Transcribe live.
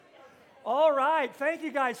All right. Thank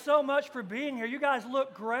you guys so much for being here. You guys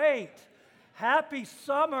look great. Happy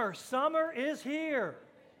summer. Summer is here.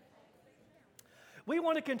 We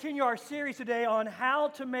want to continue our series today on how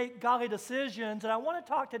to make godly decisions. And I want to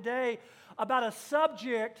talk today about a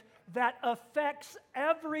subject that affects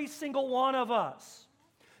every single one of us.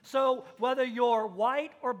 So whether you're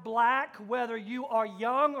white or black, whether you are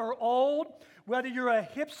young or old, whether you're a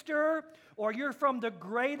hipster or you're from the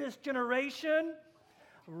greatest generation,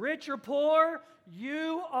 rich or poor,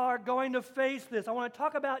 you are going to face this. I want to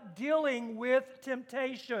talk about dealing with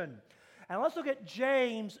temptation. And let's look at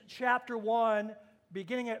James chapter 1,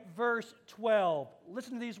 beginning at verse 12.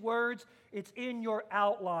 Listen to these words. It's in your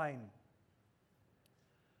outline.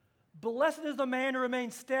 Blessed is the man who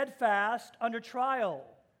remains steadfast under trial.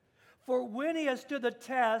 For when he has stood the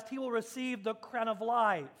test, he will receive the crown of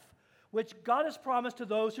life, which God has promised to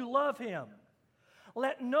those who love him.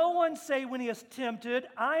 Let no one say when he is tempted,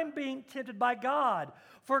 I am being tempted by God.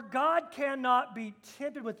 For God cannot be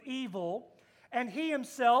tempted with evil, and he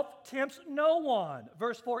himself tempts no one.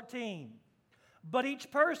 Verse 14. But each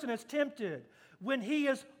person is tempted when he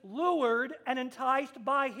is lured and enticed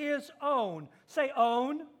by his own. Say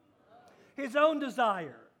own. His own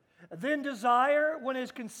desire. Then desire, when it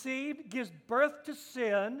is conceived, gives birth to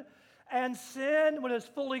sin, and sin, when it is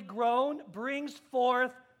fully grown, brings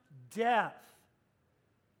forth death.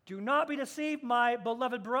 Do not be deceived, my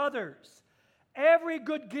beloved brothers. Every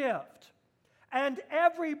good gift and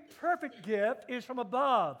every perfect gift is from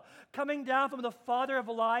above, coming down from the Father of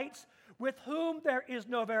lights, with whom there is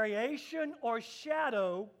no variation or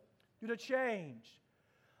shadow due to change.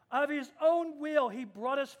 Of his own will he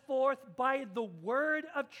brought us forth by the word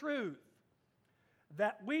of truth,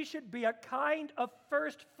 that we should be a kind of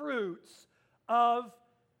first fruits of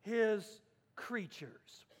his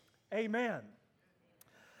creatures. Amen.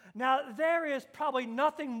 Now, there is probably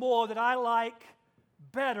nothing more that I like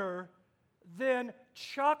better than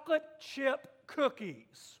chocolate chip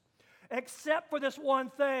cookies, except for this one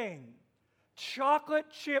thing: chocolate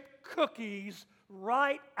chip cookies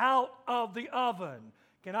right out of the oven.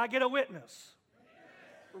 Can I get a witness?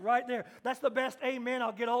 Amen. Right there. That's the best amen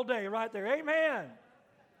I'll get all day, right there. Amen.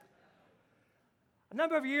 A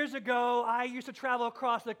number of years ago, I used to travel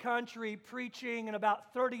across the country preaching in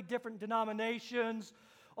about 30 different denominations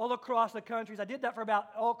all across the country. I did that for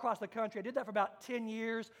about 10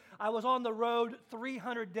 years. I was on the road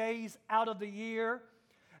 300 days out of the year,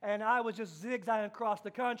 and I was just zigzagging across the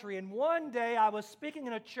country. And one day, I was speaking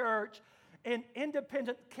in a church in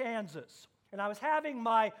Independence, Kansas, and I was having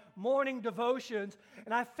my morning devotions,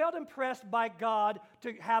 and I felt impressed by God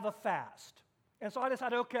to have a fast. And so I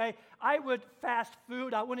decided, okay, I would fast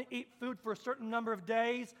food. I wouldn't eat food for a certain number of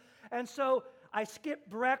days. And so I skipped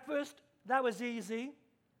breakfast. That was easy.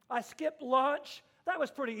 I skipped lunch. That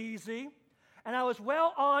was pretty easy. And I was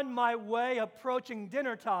well on my way approaching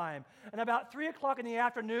dinner time. And about 3 o'clock in the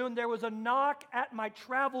afternoon, there was a knock at my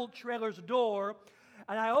travel trailer's door.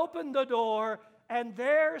 And I opened the door, and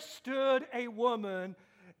there stood a woman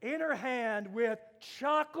in her hand with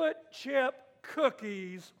chocolate chip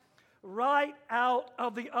cookies right out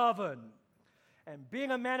of the oven. And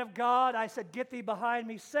being a man of God, I said, "Get thee behind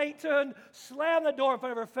me, Satan," slammed the door in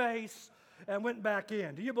front of her face, and went back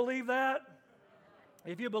in. Do you believe that?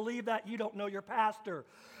 If you believe that, you don't know your pastor.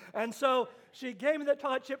 And so she gave me the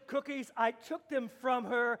chocolate chip cookies. I took them from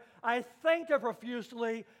her. I thanked her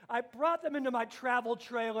profusely. I brought them into my travel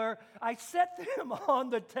trailer. I set them on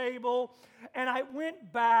the table, and I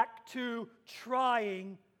went back to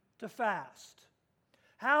trying to fast.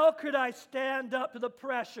 How could I stand up to the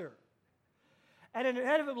pressure? And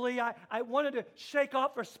inevitably, I wanted to shake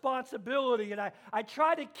off responsibility, and I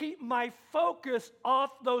tried to keep my focus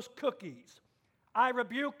off those cookies. I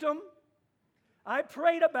rebuked them. I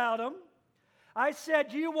prayed about them. I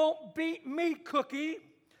said, "You won't beat me, cookie.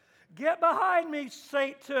 Get behind me,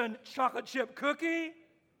 Satan, chocolate chip cookie."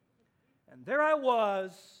 And there I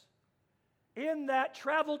was in that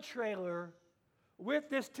travel trailer with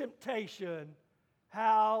this temptation.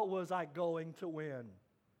 How was I going to win?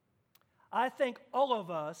 I think all of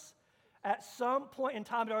us, at some point in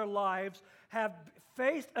time in our lives, have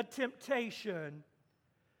faced a temptation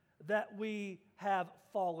that we have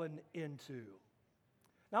fallen into.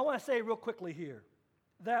 Now, I want to say real quickly here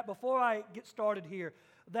that before I get started here,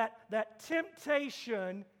 that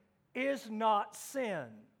temptation is not sin.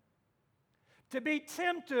 To be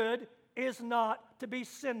tempted is not to be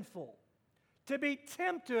sinful. To be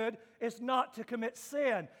tempted is not to commit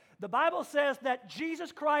sin. The Bible says that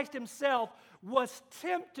Jesus Christ himself was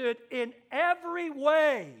tempted in every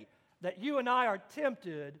way that you and I are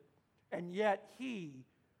tempted, and yet he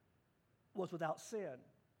was without sin.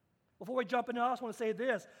 Before we jump into it, I just want to say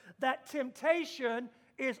this, that temptation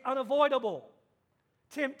is unavoidable.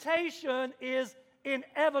 Temptation is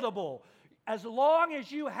inevitable. As long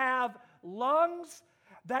as you have lungs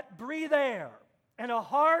that breathe air and a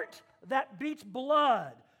heart that beats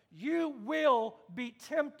blood, you will be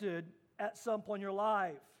tempted at some point in your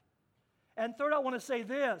life. And third, I want to say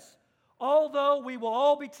this. Although we will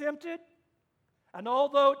all be tempted, and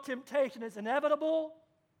although temptation is inevitable,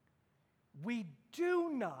 we do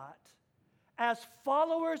not, as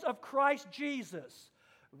followers of Christ Jesus,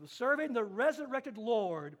 serving the resurrected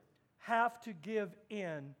Lord, have to give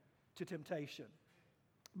in to temptation.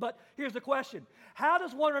 But here's the question. How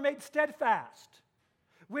does one remain steadfast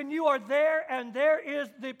when you are there and there is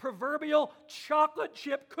the proverbial chocolate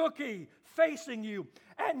chip cookie facing you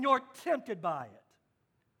and you're tempted by it?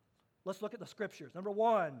 Let's look at the scriptures. Number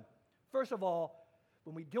one, first of all,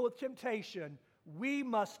 when we deal with temptation, we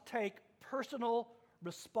must take personal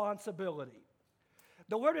responsibility.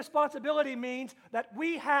 The word responsibility means that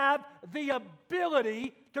we have the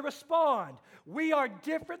ability to respond. We are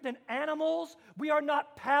different than animals. We are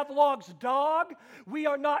not Pavlov's dog. We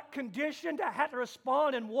are not conditioned to have to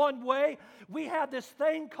respond in one way. We have this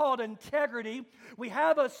thing called integrity. We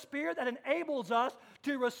have a spirit that enables us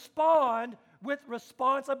to respond with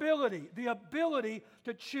responsibility, the ability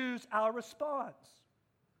to choose our response.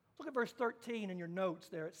 Look at verse 13 in your notes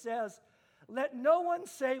there. It says, "Let no one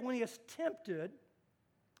say when he is tempted,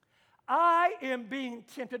 I am being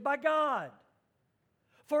tempted by God.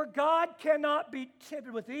 For God cannot be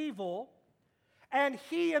tempted with evil, and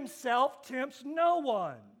he himself tempts no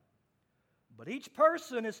one. But each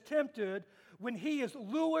person is tempted when he is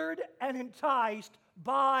lured and enticed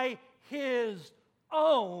by his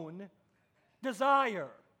own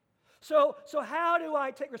desire." So how do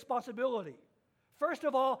I take responsibility? First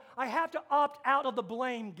of all, I have to opt out of the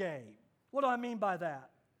blame game. What do I mean by that?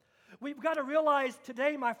 We've got to realize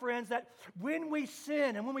today, my friends, that when we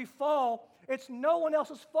sin and when we fall, it's no one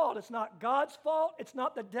else's fault. It's not God's fault. It's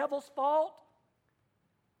not the devil's fault.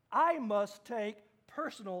 I must take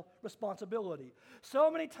personal responsibility. So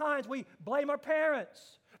many times we blame our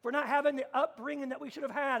parents for not having the upbringing that we should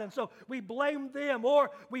have had, and so we blame them, or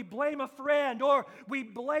we blame a friend, or we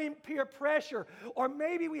blame peer pressure, or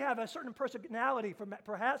maybe we have a certain personality.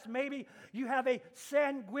 Perhaps maybe you have a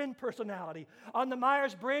sanguine personality. On the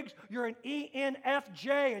Myers-Briggs, you're an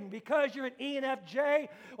ENFJ, and because you're an ENFJ,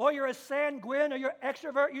 or you're a sanguine, or you're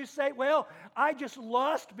extrovert, you say, well, I just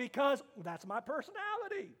lust because that's my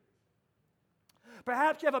personality.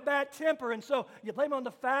 Perhaps you have a bad temper, and so you blame on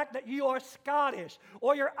the fact that you are Scottish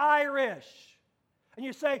or you're Irish. And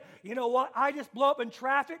you say, you know what, I just blow up in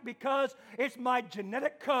traffic because it's my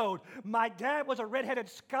genetic code. My dad was a redheaded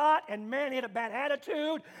Scot, and man, he had a bad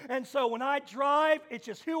attitude, and so when I drive, it's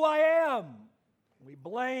just who I am. We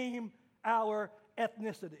blame our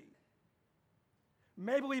ethnicity.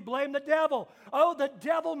 Maybe we blame the devil. Oh, the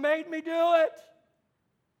devil made me do it.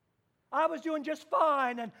 I was doing just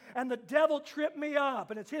fine, and the devil tripped me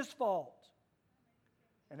up, and it's his fault.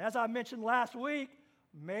 And as I mentioned last week,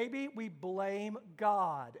 maybe we blame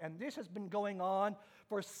God. And this has been going on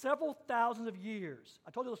for several thousands of years.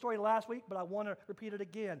 I told you the story last week, but I want to repeat it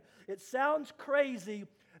again. It sounds crazy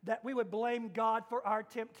that we would blame God for our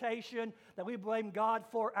temptation, that we blame God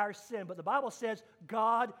for our sin. But the Bible says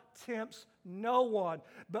God tempts no one.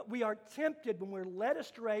 But we are tempted when we're led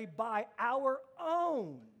astray by our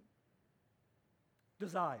own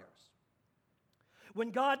desires. When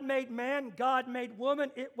God made man, God made woman,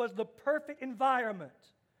 it was the perfect environment.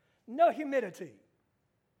 No humidity.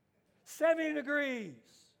 70 degrees.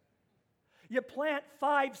 You plant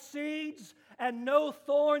 5 seeds and no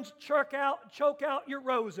thorns choke out your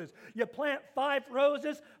roses. You plant 5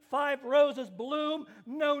 roses bloom,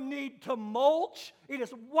 no need to mulch. It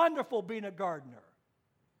is wonderful being a gardener.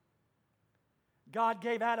 God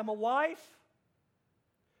gave Adam a wife.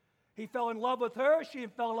 He fell in love with her. She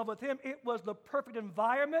fell in love with him. It was the perfect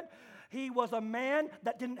environment. He was a man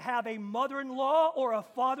that didn't have a mother-in-law or a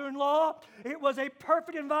father-in-law. It was a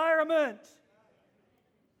perfect environment.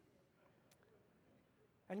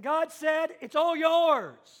 And God said, it's all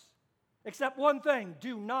yours, except one thing,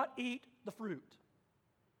 do not eat the fruit.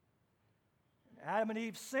 Adam and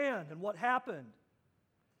Eve sinned, and what happened?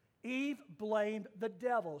 Eve blamed the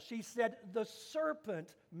devil. She said, the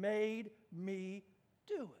serpent made me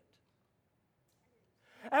do it.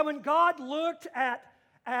 And when God looked at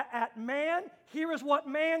man, here is what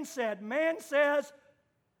man said. Man says,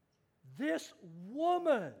 this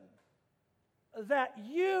woman that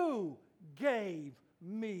you gave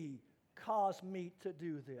me caused me to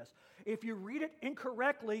do this. If you read it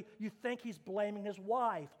incorrectly, you think he's blaming his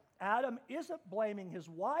wife. Adam isn't blaming his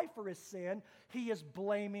wife for his sin. He is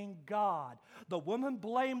blaming God. The woman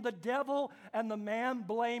blamed the devil, and the man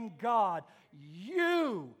blamed God.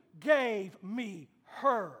 You gave me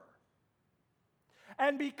her.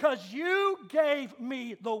 And because you gave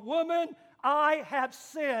me the woman, I have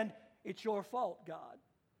sinned. It's your fault, God.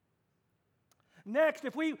 Next,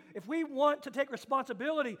 if we want to take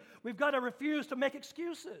responsibility, we've got to refuse to make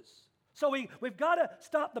excuses. So we've got to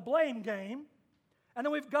stop the blame game, and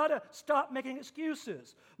then we've got to stop making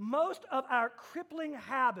excuses. Most of our crippling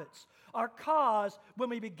habits are caused when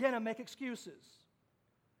we begin to make excuses.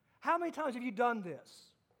 How many times have you done this?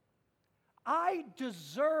 I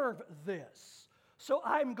deserve this, so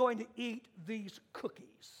I'm going to eat these cookies.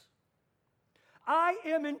 I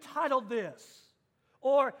am entitled this.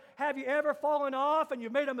 Or have you ever fallen off and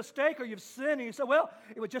you've made a mistake or you've sinned and you say, well,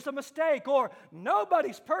 it was just a mistake. Or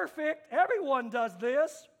nobody's perfect. Everyone does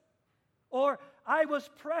this. Or I was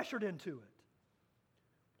pressured into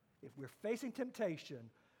it. If we're facing temptation,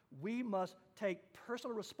 we must take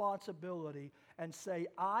personal responsibility and say,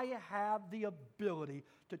 I have the ability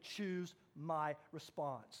to choose my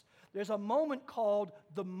response. There's a moment called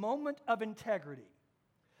the moment of integrity.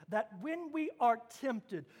 That when we are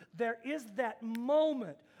tempted, there is that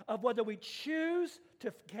moment of whether we choose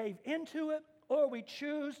to cave into it or we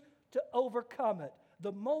choose to overcome it.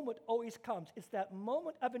 The moment always comes. It's that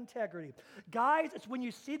moment of integrity. Guys, it's when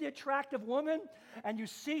you see the attractive woman and you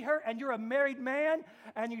see her and you're a married man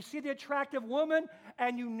and you see the attractive woman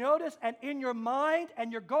and you notice, and in your mind,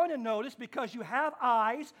 and you're going to notice because you have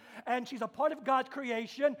eyes and she's a part of God's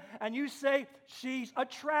creation, and you say, she's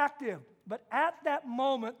attractive. But at that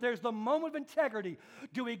moment, there's the moment of integrity.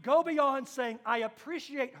 Do we go beyond saying, I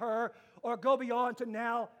appreciate her, or go beyond to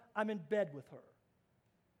now I'm in bed with her?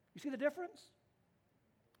 You see the difference?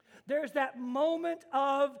 There's that moment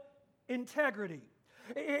of integrity.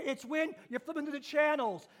 It's when you're flipping through the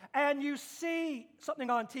channels and you see something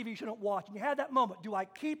on TV you shouldn't watch, and you have that moment. Do I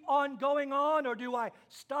keep on going on, or do I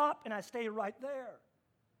stop and I stay right there?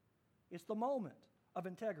 It's the moment of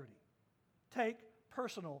integrity. Take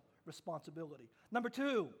personal responsibility. Number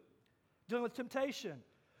 2, dealing with temptation.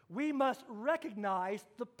 We must recognize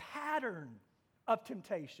the pattern of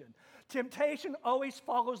temptation. Temptation always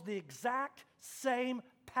follows the exact same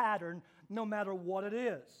pattern no matter what it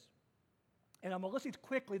is. And I'm going to list these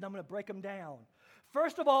quickly, then I'm going to break them down.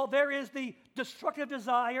 First of all, there is the destructive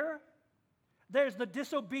desire, there's the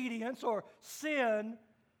disobedience or sin,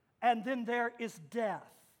 and then there is death.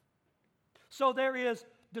 So there is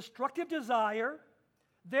destructive desire,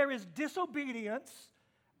 there is disobedience,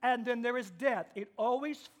 and then there is death. It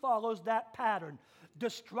always follows that pattern.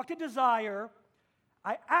 Destructive desire,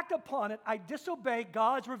 I act upon it, I disobey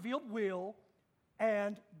God's revealed will,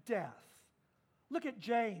 and death. Look at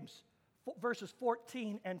James, verses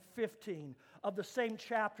 14 and 15 of the same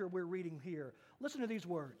chapter we're reading here. Listen to these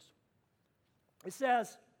words. It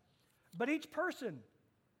says, but each person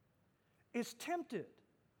is tempted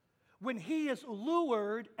when he is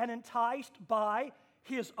lured and enticed by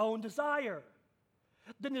his own desire.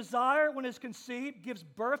 The desire, when it's conceived, gives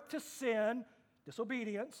birth to sin,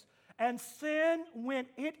 disobedience, and sin, when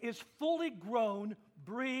it is fully grown,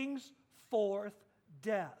 brings forth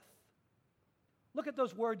death. Look at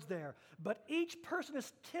those words there. But each person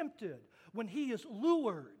is tempted when he is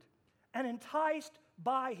lured and enticed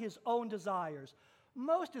by his own desires.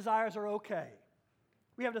 Most desires are okay.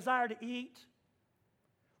 We have a desire to eat.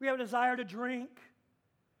 We have a desire to drink.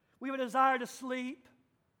 We have a desire to sleep.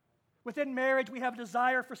 Within marriage, we have a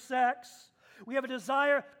desire for sex. We have a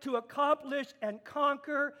desire to accomplish and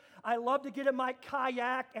conquer. I love to get in my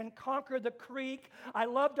kayak and conquer the creek. I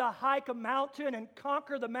love to hike a mountain and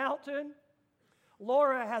conquer the mountain.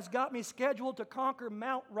 Laura has got me scheduled to conquer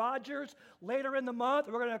Mount Rogers later in the month.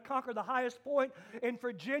 We're going to conquer the highest point in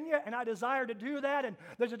Virginia, and I desire to do that, and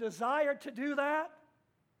there's a desire to do that.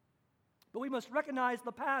 But we must recognize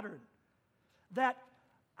the pattern that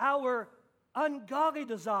our ungodly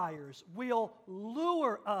desires will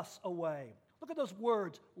lure us away. Look at those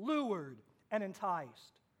words, lured and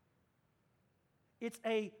enticed. It's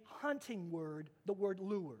a hunting word, the word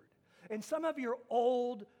lured. In some of your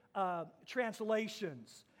old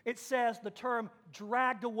translations, it says the term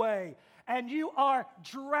dragged away. And you are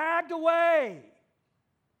dragged away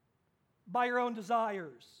by your own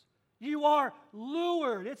desires. You are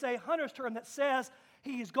lured. It's a hunter's term that says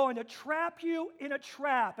he's going to trap you in a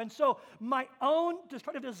trap. And so my own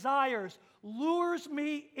destructive desires lures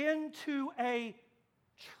me into a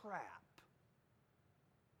trap.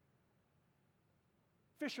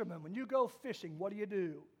 Fishermen, when you go fishing, what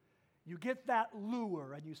do? You get that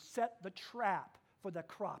lure and you set the trap for the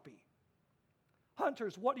crappie.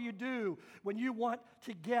 Hunters, what do when you want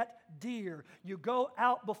to get deer? You go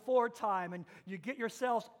out before time and you get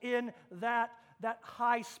yourselves in that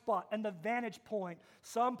high spot and the vantage point.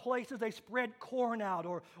 Some places they spread corn out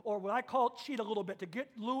or what I call cheat a little bit to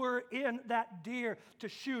lure in that deer to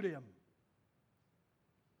shoot him.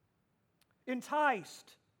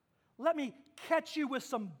 Enticed. Let me catch you with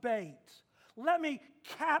some bait. Let me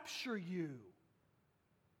capture you.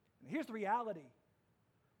 And here's the reality.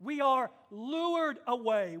 We are lured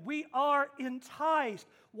away. We are enticed.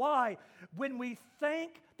 Why? When we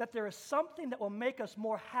think that there is something that will make us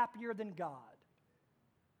more happier than God.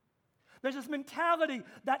 There's this mentality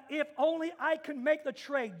that if only I can make the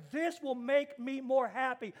trade, this will make me more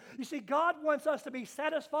happy. You see, God wants us to be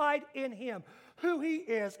satisfied in Him, who He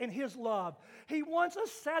is, in His love. He wants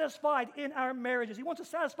us satisfied in our marriages. He wants us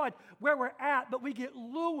satisfied where we're at, but we get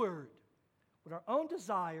lured with our own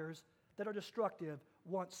desires that are destructive,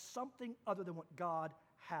 want something other than what God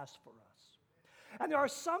has for us. And there are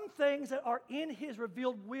some things that are in His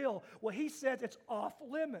revealed will. Well, He says it's off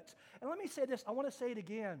limits. And let me say this, I want to say it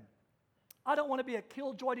again. I don't want to be a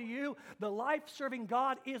killjoy to you. The life serving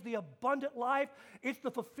God is the abundant life. It's the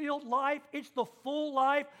fulfilled life. It's the full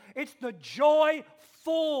life. It's the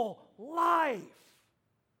joyful life.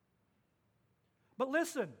 But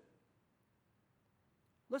listen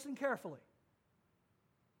carefully.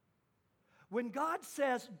 When God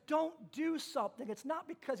says, don't do something, it's not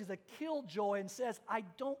because He's a killjoy and says, I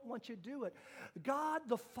don't want you to do it. God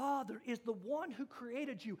the Father is the one who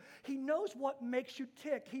created you. He knows what makes you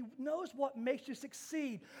tick. He knows what makes you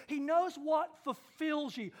succeed. He knows what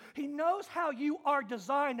fulfills you. He knows how you are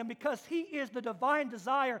designed. And because He is the divine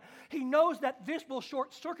desire, He knows that this will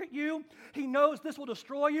short-circuit you. He knows this will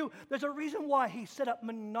destroy you. There's a reason why He set up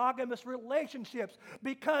monogamous relationships,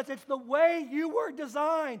 because it's the way you were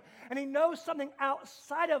designed. And He knows something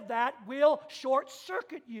outside of that will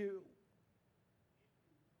short-circuit you.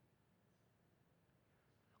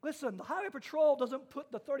 Listen, the Highway Patrol doesn't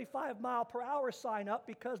put the 35-mile-per-hour sign up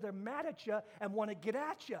because they're mad at you and want to get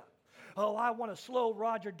at you. Oh, I want to slow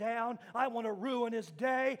Roger down. I want to ruin his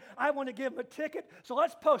day. I want to give him a ticket. So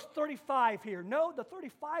let's post 35 here. No, the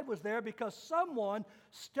 35 was there because someone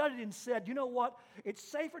studied and said, you know what? It's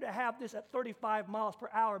safer to have this at 35 miles per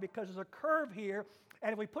hour because there's a curve here.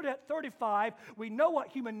 And if we put it at 35, we know what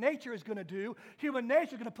human nature is going to do. Human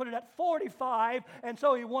nature is going to put it at 45. And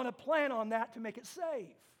so you want to plan on that to make it safe.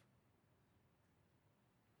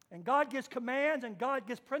 And God gives commands and God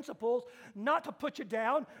gives principles not to put you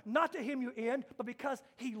down, not to hem you in, but because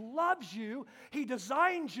He loves you, He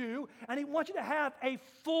designed you, and He wants you to have a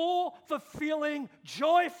full, fulfilling,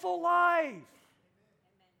 joyful life. Amen.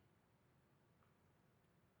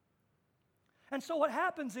 And so what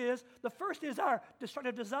happens is, the first is our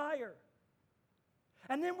destructive desire.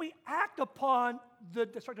 And then we act upon the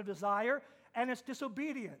destructive desire and its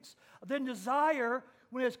disobedience. Then desire,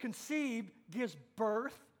 when it's conceived, gives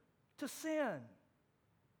birth to sin.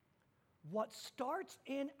 What starts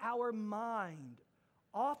in our mind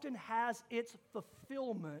often has its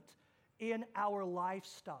fulfillment in our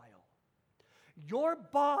lifestyle. Your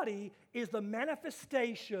body is the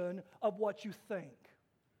manifestation of what you think.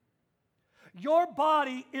 Your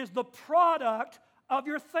body is the product of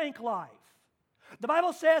your think life. The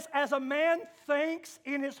Bible says, as a man thinks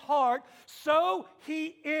in his heart, so he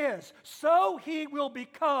is, so he will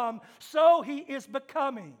become, so he is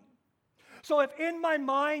becoming. So if in my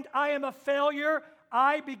mind I am a failure,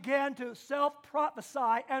 I begin to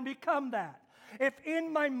self-prophesy and become that. If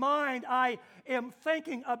in my mind I am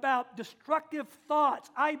thinking about destructive thoughts,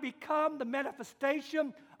 I become the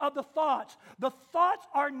manifestation of the thoughts. The thoughts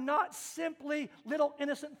are not simply little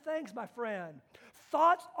innocent things, my friend.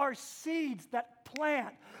 Thoughts are seeds that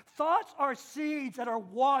plant. Thoughts are seeds that are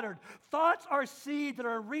watered. Thoughts are seeds that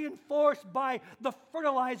are reinforced by the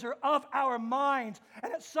fertilizer of our minds.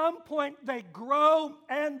 And at some point, they grow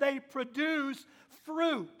and they produce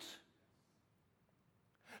fruit.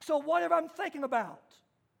 So whatever I'm thinking about,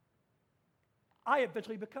 I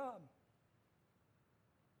eventually become.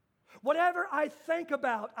 Whatever I think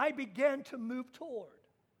about, I begin to move toward.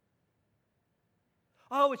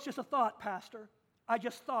 Oh, it's just a thought, Pastor. I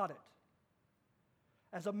just thought it.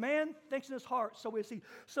 As a man thinks in his heart, so is he.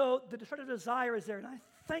 So the destructive desire is there, and I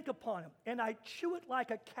think upon him, and I chew it like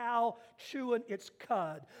a cow chewing its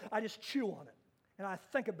cud. I just chew on it, and I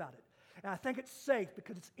think about it. And I think it's safe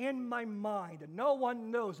because it's in my mind, and no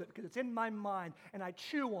one knows it because it's in my mind, and I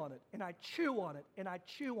chew on it, and I chew on it, and I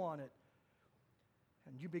chew on it.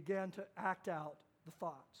 And you begin to act out the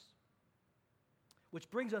thoughts. Which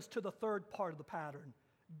brings us to the third part of the pattern,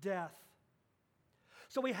 death.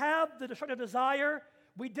 So we have the destructive desire,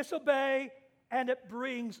 we disobey, and it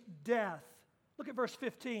brings death. Look at verse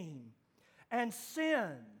 15. And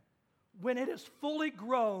sin, when it is fully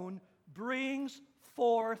grown, brings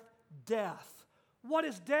forth death. What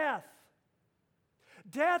is death?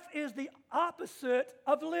 Death is the opposite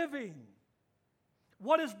of living.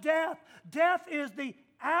 What is death? Death is the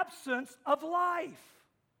absence of life.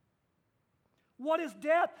 What is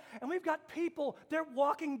death? And we've got people, they're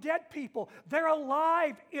walking dead people. They're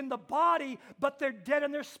alive in the body, but they're dead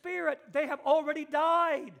in their spirit. They have already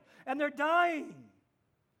died, and they're dying.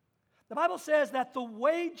 The Bible says that the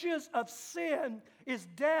wages of sin is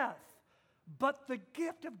death, but the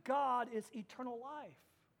gift of God is eternal life.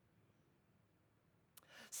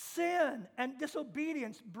 Sin and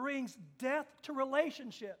disobedience brings death to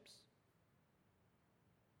relationships.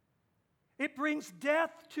 It brings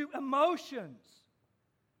death to emotions.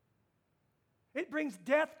 It brings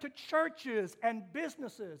death to churches and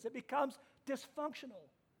businesses. It becomes dysfunctional.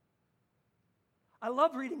 I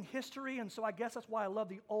love reading history, and so I guess that's why I love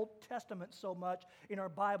the Old Testament so much in our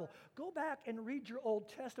Bible. Go back and read your Old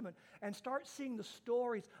Testament and start seeing the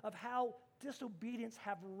stories of how disobedience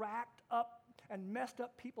have racked up and messed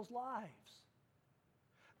up people's lives.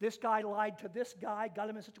 This guy lied to this guy, got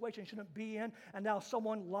him in a situation he shouldn't be in, and now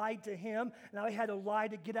someone lied to him. Now he had to lie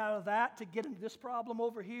to get out of that, to get into this problem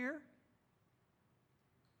over here.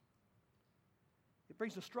 It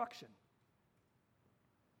brings destruction.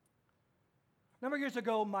 A number of years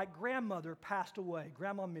ago, my grandmother passed away,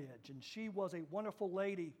 Grandma Midge, and she was a wonderful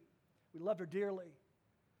lady. We loved her dearly.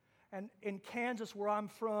 And in Kansas, where I'm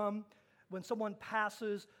from, when someone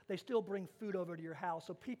passes, they still bring food over to your house.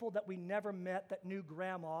 So people that we never met that knew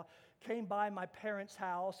Grandma came by my parents'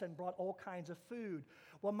 house and brought all kinds of food.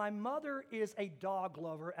 Well, my mother is a dog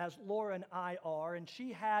lover, as Laura and I are, and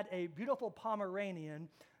she had a beautiful Pomeranian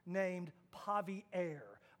named Javier.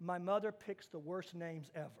 My mother picks the worst names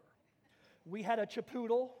ever. We had a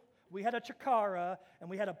Chipoodle, we had a Chikara, and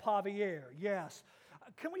we had a Javier. Yes.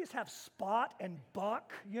 Can we just have Spot and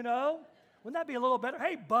Buck, you know? Wouldn't that be a little better?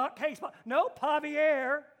 Hey, Buck. Hey, Spot. No,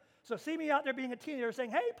 Javier. So see me out there being a teenager saying,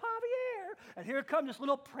 hey, Javier. And here comes this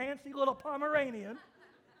little prancy little Pomeranian.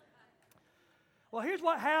 Well, here's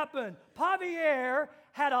what happened. Javier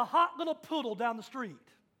had a hot little poodle down the street.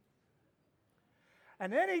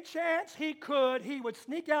 And any chance he could, he would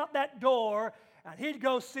sneak out that door and he'd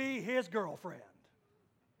go see his girlfriend.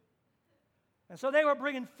 And so they were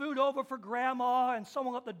bringing food over for Grandma, and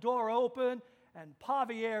someone left the door open, and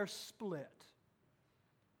Javier split.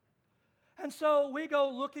 And so we go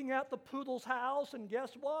looking at the poodle's house, and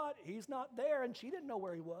guess what? He's not there, and she didn't know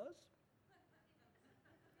where he was.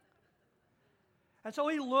 And so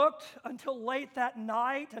we looked until late that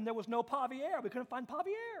night, and there was no Javier. We couldn't find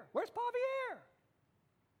Javier. Where's Javier?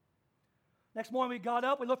 Next morning we got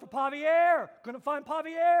up, we looked for Javier. Couldn't find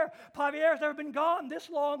Javier. Javier's never been gone this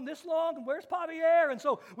long, and where's Javier? And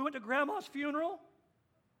so we went to Grandma's funeral.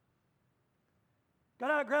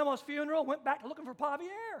 Got out of Grandma's funeral, went back to looking for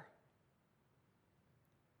Javier.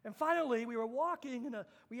 And finally, we were walking, and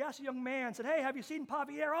we asked a young man, said, hey, have you seen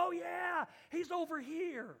Javier? Oh, yeah, he's over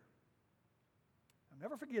here. I'll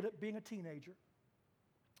never forget it, being a teenager.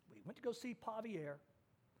 We went to go see Javier.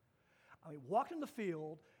 We walked in the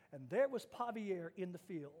field, and there was Javier in the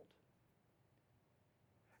field.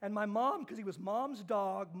 And my mom, because he was Mom's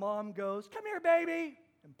dog, Mom goes, come here, baby.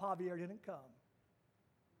 And Javier didn't come.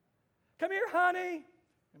 Come here, honey.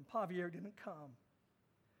 And Javier didn't come.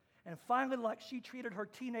 And finally, like she treated her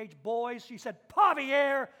teenage boys, she said,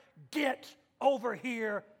 Javier, get over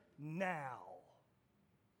here now.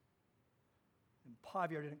 And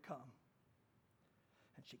Javier didn't come.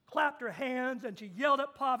 And she clapped her hands and she yelled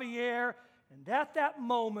at Javier. And at that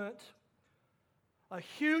moment, a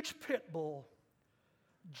huge pit bull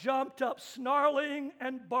jumped up, snarling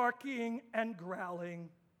and barking and growling.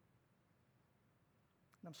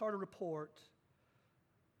 And I'm sorry to report,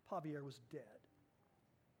 Javier was dead.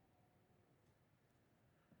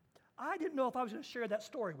 I didn't know if I was going to share that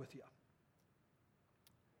story with you.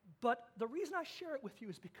 But the reason I share it with you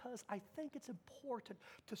is because I think it's important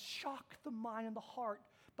to shock the mind and the heart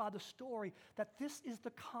by the story that this is the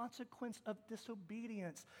consequence of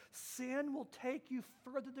disobedience. Sin will take you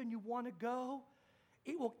further than you want to go.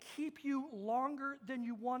 It will keep you longer than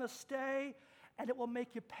you want to stay, and it will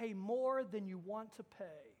make you pay more than you want to pay.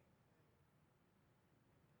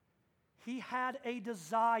 He had a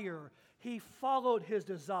desire. He followed his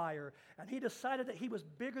desire, and he decided that he was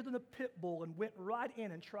bigger than the pit bull and went right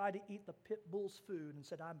in and tried to eat the pit bull's food and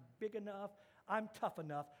said, I'm big enough, I'm tough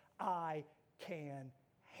enough, I can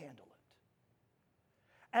handle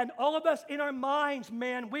it. And all of us in our minds,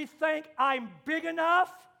 man, we think I'm big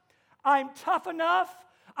enough, I'm tough enough,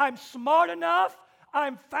 I'm smart enough.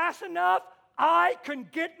 I'm fast enough. I can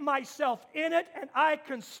get myself in it, and I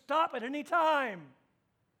can stop at any time.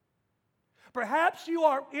 Perhaps you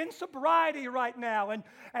are in sobriety right now,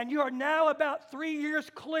 and you are now about 3 years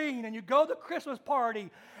clean, and you go to the Christmas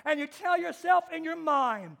party, and you tell yourself in your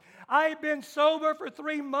mind, I've been sober for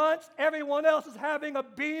 3 months. Everyone else is having a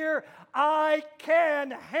beer. I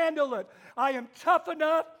can handle it. I am tough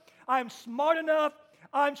enough. I'm smart enough.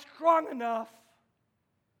 I'm strong enough.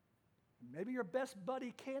 Maybe your best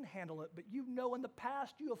buddy can handle it, but you know in the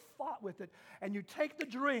past you have fought with it, and you take the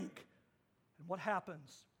drink, and what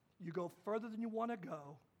happens? You go further than you want to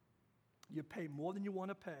go. You pay more than you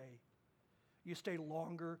want to pay. You stay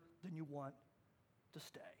longer than you want to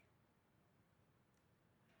stay.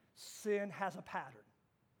 Sin has a pattern.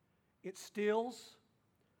 It steals,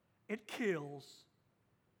 it kills,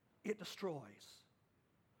 it destroys.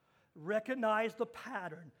 Recognize the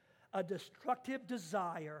pattern, a destructive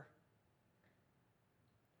desire,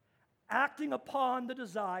 acting upon the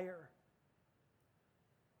desire,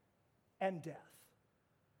 and death.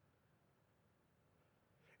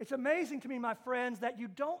 It's amazing to me, my friends, that you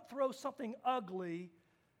don't throw something ugly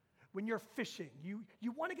when you're fishing.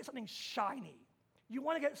 You want to get something shiny. You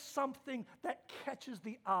want to get something that catches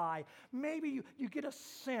the eye. Maybe you get a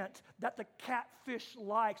scent that the catfish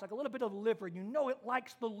likes, like a little bit of liver. You know it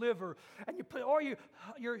likes the liver. And you put, or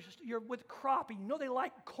you're with crappie. You know they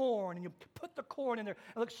like corn, and you put the corn in there.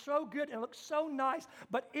 It looks so good and it looks so nice.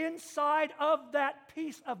 But inside of that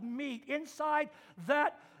piece of meat, inside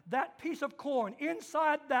that piece of corn,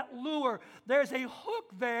 inside that lure, there's a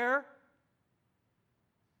hook there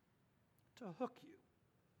to hook you.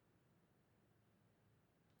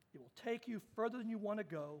 It will take you further than you want to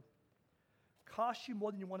go, cost you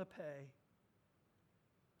more than you want to pay,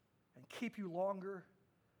 and keep you longer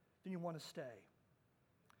than you want to stay.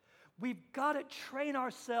 We've got to train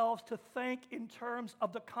ourselves to think in terms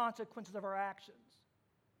of the consequences of our actions.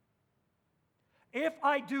 If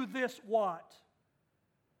I do this, what?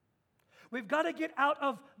 We've got to get out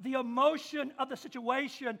of the emotion of the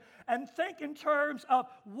situation and think in terms of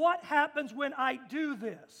what happens when I do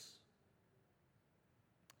this.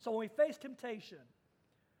 So when we face temptation,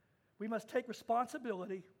 we must take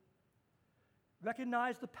responsibility,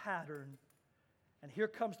 recognize the pattern, and here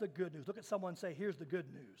comes the good news. Look at someone and say, here's the good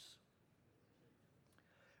news.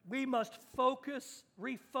 We must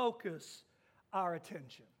refocus our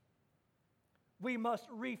attention. We must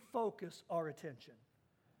refocus our attention.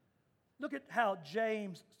 Look at how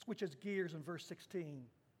James switches gears in verse 16.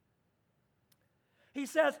 He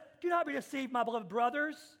says, do not be deceived, my beloved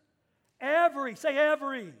brothers. Every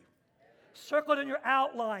circle it in your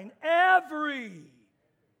outline, every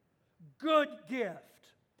good gift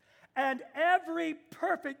and every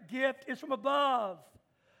perfect gift is from above,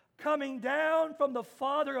 coming down from the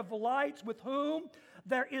Father of lights, with whom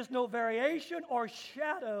there is no variation or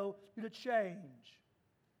shadow due to change.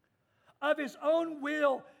 Of his own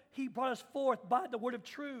will, he brought us forth by the word of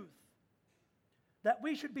truth, that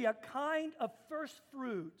we should be a kind of first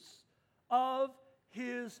fruits of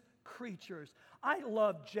his creatures. I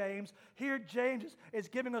love James. Here James is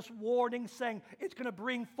giving us warning, saying it's going to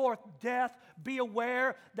bring forth death. Be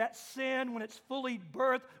aware that sin, when it's fully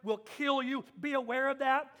birthed, will kill you. Be aware of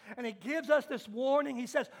that. And he gives us this warning. He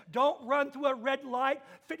says, don't run through a red light,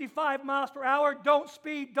 55 miles per hour. Don't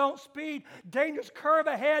speed, don't speed. Dangerous curve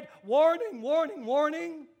ahead. Warning, warning,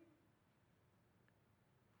 warning.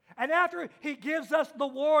 And after he gives us the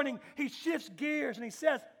warning, he shifts gears and he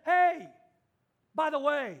says, hey, by the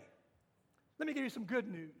way, let me give you some good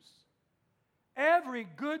news. Every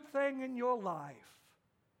good thing in your life,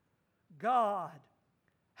 God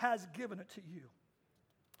has given it to you.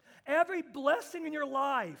 Every blessing in your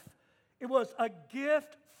life, it was a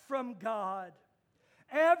gift from God.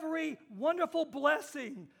 Every wonderful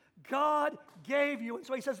blessing God gave you. And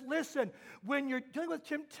so he says, listen, when you're dealing with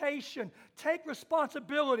temptation, take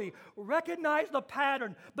responsibility, recognize the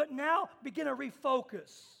pattern, but now begin to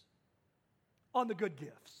refocus on the good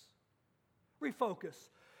gifts. Refocus.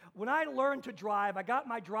 When I learned to drive, I got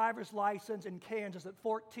my driver's license in Kansas at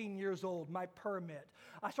 14 years old, my permit.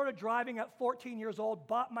 I started driving at 14 years old,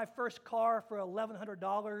 bought my first car for $1,100. It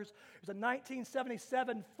was a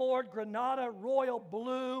 1977 Ford Granada Royal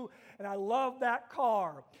Blue, and I loved that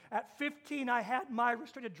car. At 15, I had my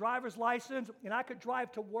restricted driver's license, and I could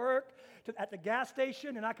drive to work, at the gas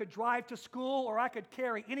station, and I could drive to school, or I could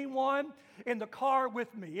carry anyone in the car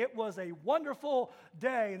with me. It was a wonderful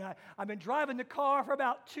day, and I've been driving the car for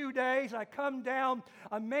about 2 2 days, and I come down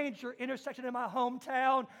a major intersection in my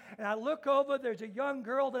hometown, and I look over, there's a young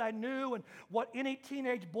girl that I knew, and what any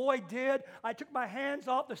teenage boy did, I took my hands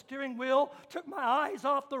off the steering wheel, took my eyes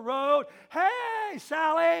off the road. Hey,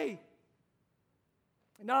 Sally!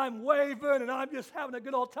 And I'm waving, and I'm just having a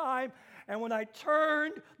good old time. And when I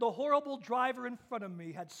turned, the horrible driver in front of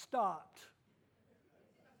me had stopped.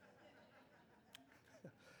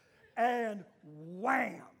 And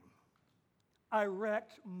wham! I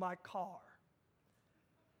wrecked my car.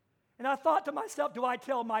 And I thought to myself, do I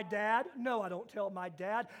tell my dad? No, I don't tell my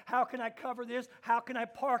dad. How can I cover this? How can I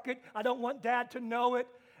park it? I don't want Dad to know it.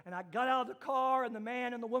 And I got out of the car, and the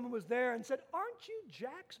man and the woman was there and said, aren't you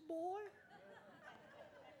Jack's boy?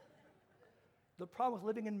 The problem with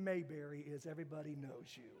living in Mayberry is everybody knows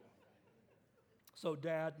you. So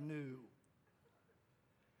Dad knew.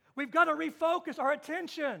 We've got to refocus our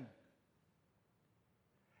attention.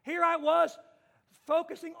 Here I was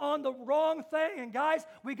focusing on the wrong thing. And guys,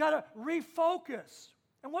 we got to refocus.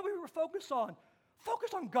 And what we were focused on?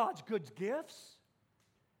 Focus on God's good gifts.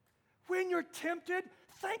 When you're tempted,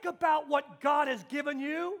 think about what God has given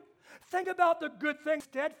you. Think about the good things.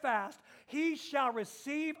 Steadfast, he shall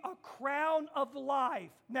receive a crown of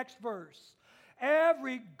life. Next verse.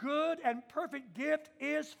 Every good and perfect gift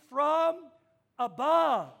is from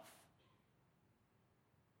above.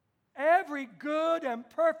 Every good and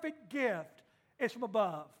perfect gift is from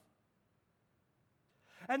above.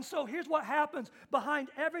 And so here's what happens. Behind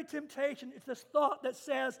every temptation, it's this thought that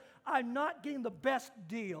says, I'm not getting the best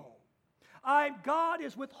deal. God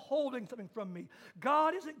is withholding something from me.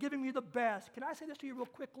 God isn't giving me the best. Can I say this to you real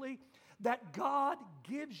quickly? That God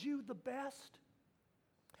gives you the best.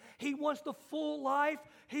 He wants the full life.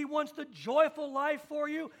 He wants the joyful life for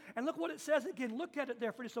you. And look what it says again. Look at it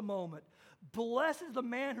there for just a moment. Blessed is the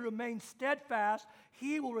man who remains steadfast.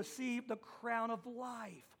 He will receive the crown of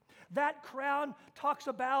life. That crown talks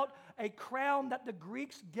about a crown that the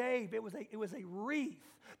Greeks gave. It was a wreath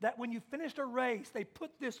that when you finished a race, they put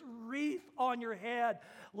this wreath on your head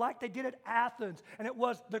like they did at Athens. And it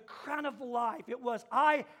was the crown of life. It was,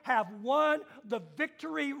 I have won the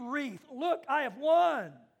victory wreath. Look, I have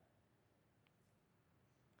won.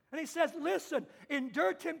 And he says, listen,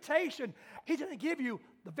 endure temptation. He's going to give you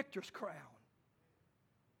the victor's crown.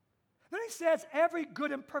 Then he says, every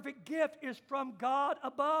good and perfect gift is from God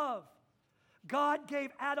above. God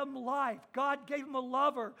gave Adam life. God gave him a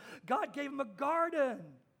lover. God gave him a garden.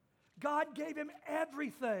 God gave him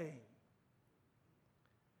everything.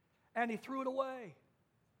 And he threw it away.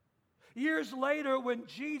 Years later, when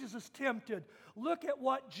Jesus is tempted, look at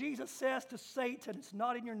what Jesus says to Satan. It's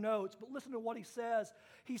not in your notes, but listen to what he says.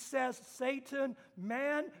 He says, Satan,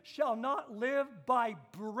 man shall not live by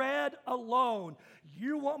bread alone.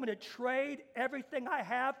 You want me to trade everything I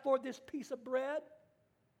have for this piece of bread?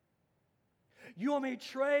 You want me to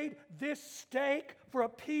trade this steak for a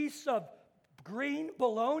piece of green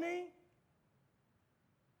bologna?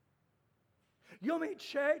 You want me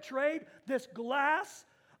to trade this glass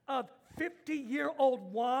of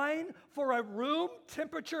 50-year-old wine for a room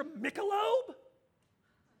temperature Michelob?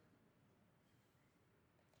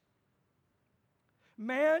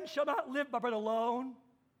 Man shall not live by bread alone,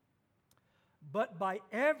 but by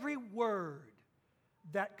every word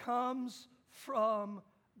that comes from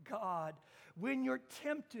God. When you're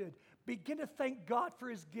tempted, begin to thank God for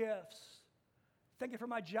his gifts. Thank you for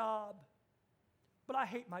my job, but I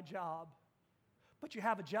hate my job. But you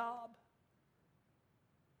have a job.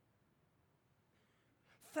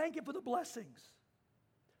 Thank him for the blessings.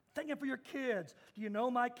 Thank him for your kids. Do you know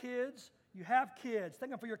my kids? You have kids.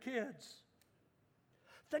 Thank him for your kids.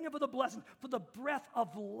 Thank him for the blessings, for the breath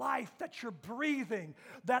of life that you're breathing,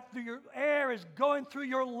 that your air is going through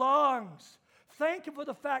your lungs. Thank him for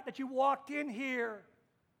the fact that you walked in here.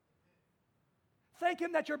 Thank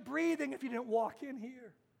him that you're breathing if you didn't walk in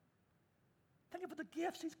here. Thank him for the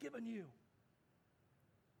gifts he's given you.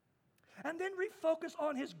 And then refocus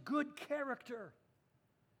on his good character.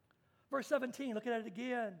 Verse 17, look at it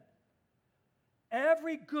again.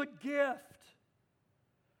 Every good gift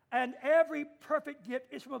and every perfect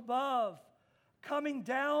gift is from above, coming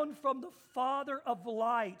down from the Father of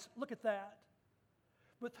lights. Look at that.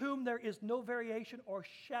 With whom there is no variation or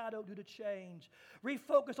shadow due to change.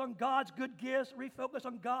 Refocus on God's good gifts. Refocus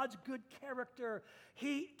on God's good character.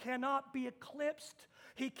 He cannot be eclipsed.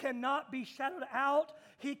 He cannot be shadowed out.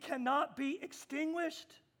 He cannot be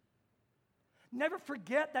extinguished. Never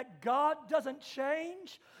forget that God doesn't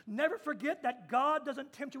change. Never forget that God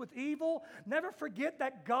doesn't tempt you with evil. Never forget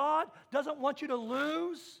that God doesn't want you to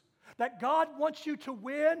lose. that God wants you to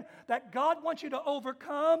win, that God wants you to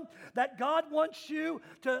overcome, that God wants you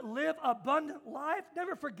to live abundant life.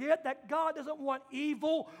 Never forget that God doesn't want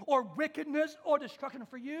evil or wickedness or destruction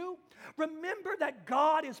for you. Remember that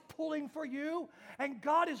God is pulling for you and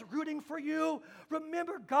God is rooting for you.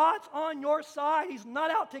 Remember, God's on your side. He's not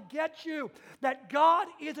out to get you, that God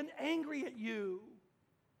isn't angry at you.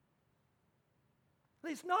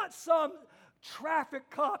 He's not some traffic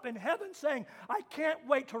cop in heaven saying, I can't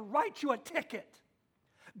wait to write you a ticket.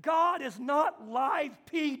 God is not live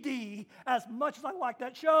PD as much as I like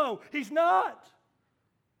that show. He's not.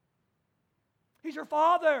 He's your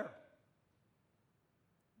Father.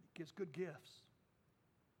 He gives good gifts.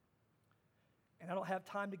 And I don't have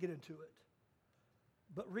time to get into it.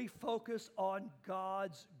 But refocus on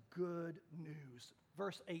God's good news.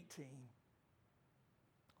 Verse 18.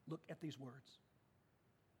 Look at these words.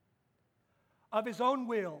 Of his own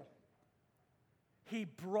will, he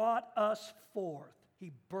brought us forth.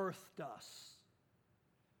 He birthed us.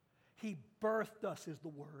 He birthed us is the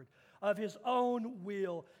word. Of his own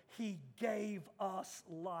will, he gave us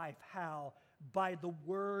life. How? By the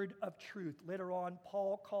word of truth. Later on,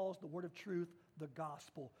 Paul calls the word of truth the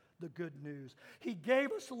gospel, the good news. He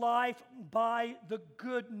gave us life by the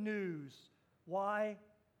good news. Why?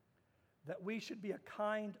 That we should be a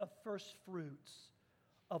kind of first fruits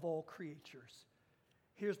of all creatures.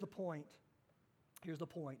 Here's the point. Here's the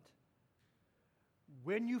point.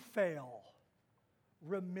 When you fail,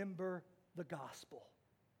 remember the gospel.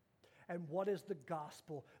 And what is the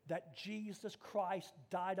gospel? That Jesus Christ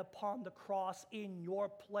died upon the cross in your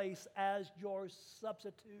place as your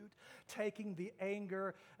substitute, taking the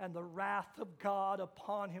anger and the wrath of God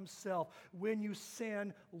upon himself. When you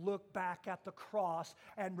sin, look back at the cross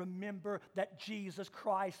and remember that Jesus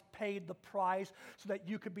Christ paid the price so that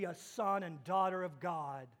you could be a son and daughter of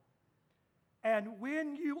God. And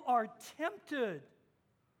when you are tempted,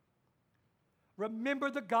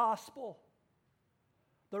 remember the gospel.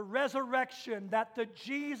 The resurrection, that the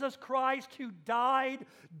Jesus Christ who died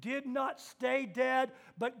did not stay dead,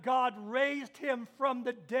 but God raised him from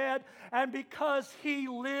the dead, and because he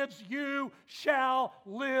lives, you shall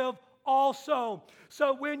live also.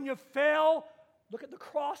 So when you fail, look at the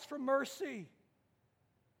cross for mercy.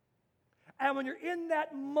 And when you're in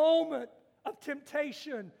that moment of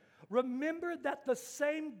temptation, remember that the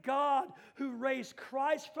same God who raised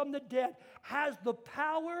Christ from the dead has the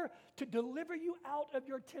power to deliver you out of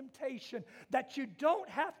your temptation, that you don't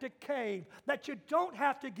have to cave, that you don't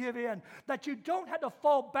have to give in, that you don't have to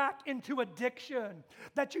fall back into addiction,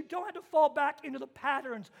 that you don't have to fall back into the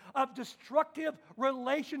patterns of destructive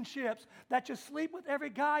relationships, that you sleep with every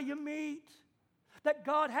guy you meet. That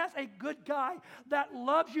God has a good guy that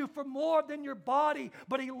loves you for more than your body,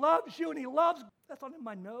 but he loves you and he loves. That's not in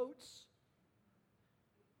my notes.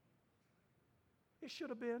 It should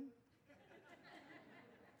have been.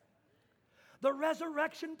 The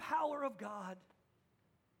resurrection power of God.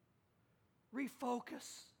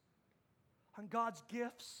 Refocus on God's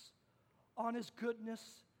gifts, on his goodness,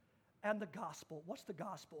 and the gospel. What's the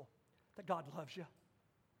gospel? That God loves you.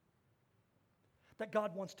 That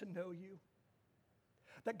God wants to know you.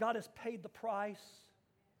 That God has paid the price,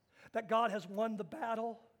 that God has won the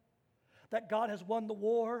battle, that God has won the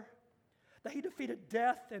war, that he defeated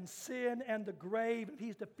death and sin and the grave, and if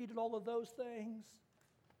he's defeated all of those things,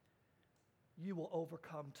 you will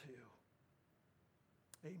overcome too.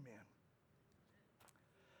 Amen.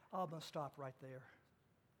 I'm going to stop right there.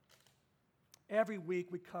 Every week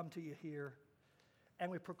we come to you here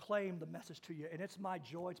and we proclaim the message to you, and it's my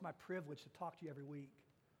joy, it's my privilege to talk to you every week.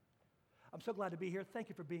 I'm so glad to be here. Thank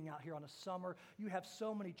you for being out here on a summer. You have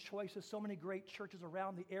so many choices, so many great churches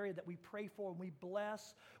around the area that we pray for and we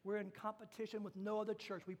bless. We're in competition with no other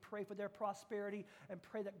church. We pray for their prosperity and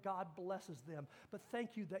pray that God blesses them. But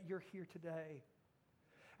thank you that you're here today.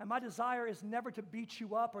 And my desire is never to beat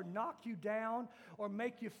you up or knock you down or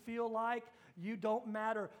make you feel like you don't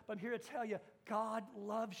matter. But I'm here to tell you, God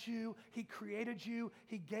loves you. He created you.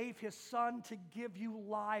 He gave his son to give you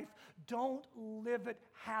life. Don't live it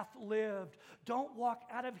half-lived. Don't walk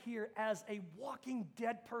out of here as a walking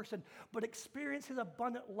dead person, but experience his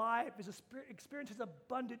abundant life, experience his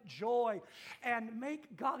abundant joy, and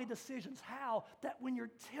make godly decisions. How? That when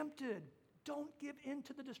you're tempted, don't give in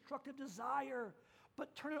to the destructive desire,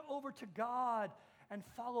 but turn it over to God and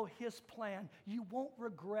follow his plan. You won't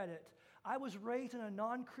regret it. I was raised in a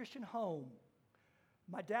non-Christian home.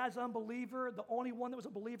 My dad's an unbeliever. The only one that was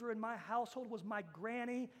a believer in my household was my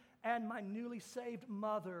granny and my newly saved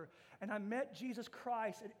mother. And I met Jesus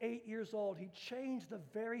Christ at 8 years old. He changed the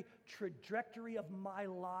very trajectory of my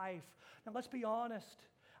life. Now, let's be honest.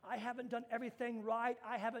 I haven't done everything right.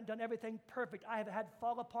 I haven't done everything perfect. I have had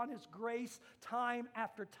fall upon His grace time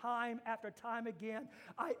after time after time again.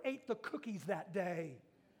 I ate the cookies that day.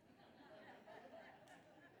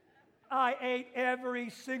 I ate every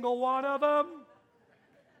single one of them,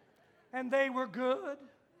 and they were good.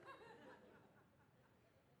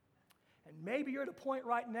 And maybe you're at a point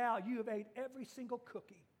right now, you have ate every single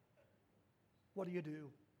cookie. What do?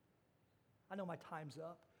 I know my time's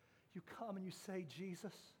up. You come and you say,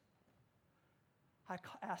 Jesus, I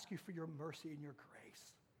ask you for your mercy and your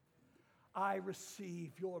grace. I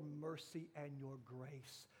receive your mercy and your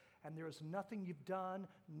grace. And there is nothing you've done,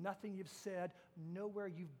 nothing you've said, nowhere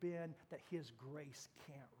you've been that His grace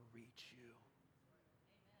can't reach you.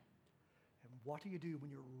 Amen. And what do when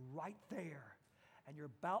you're right there and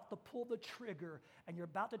you're about to pull the trigger and you're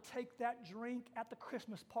about to take that drink at the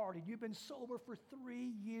Christmas party? You've been sober for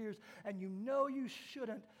 3 years and you know you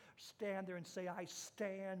shouldn't stand there and say, I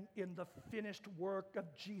stand in the finished work of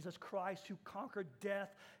Jesus Christ who conquered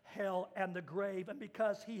death, hell, and the grave. And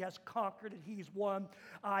because He has conquered it, He's won,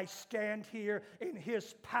 I stand here in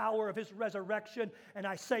His power of His resurrection, and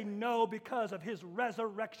I say no because of His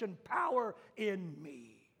resurrection power in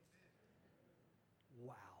me.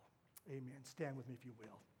 Wow. Amen. Stand with me if you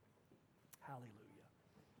will. Hallelujah.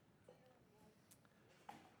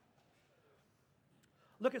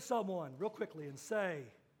 Look at someone real quickly and say,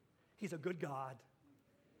 He's a good God.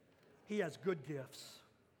 He has good gifts.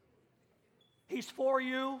 He's for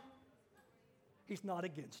you. He's not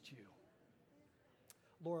against you.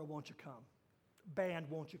 Laura, won't you come? Band,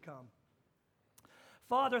 won't you come?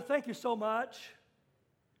 Father, thank you so much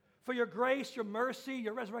for your grace, your mercy,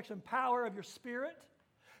 your resurrection power of your Spirit.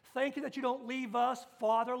 Thank you that you don't leave us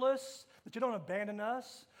fatherless, that you don't abandon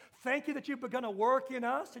us. Thank you that you've begun a work in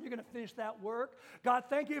us and you're going to finish that work. God,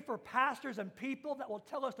 thank you for pastors and people that will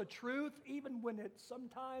tell us the truth even when it's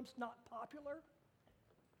sometimes not popular.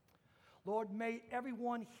 Lord, may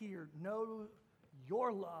everyone here know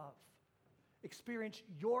your love, experience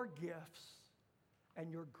your gifts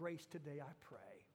and your grace today, I pray.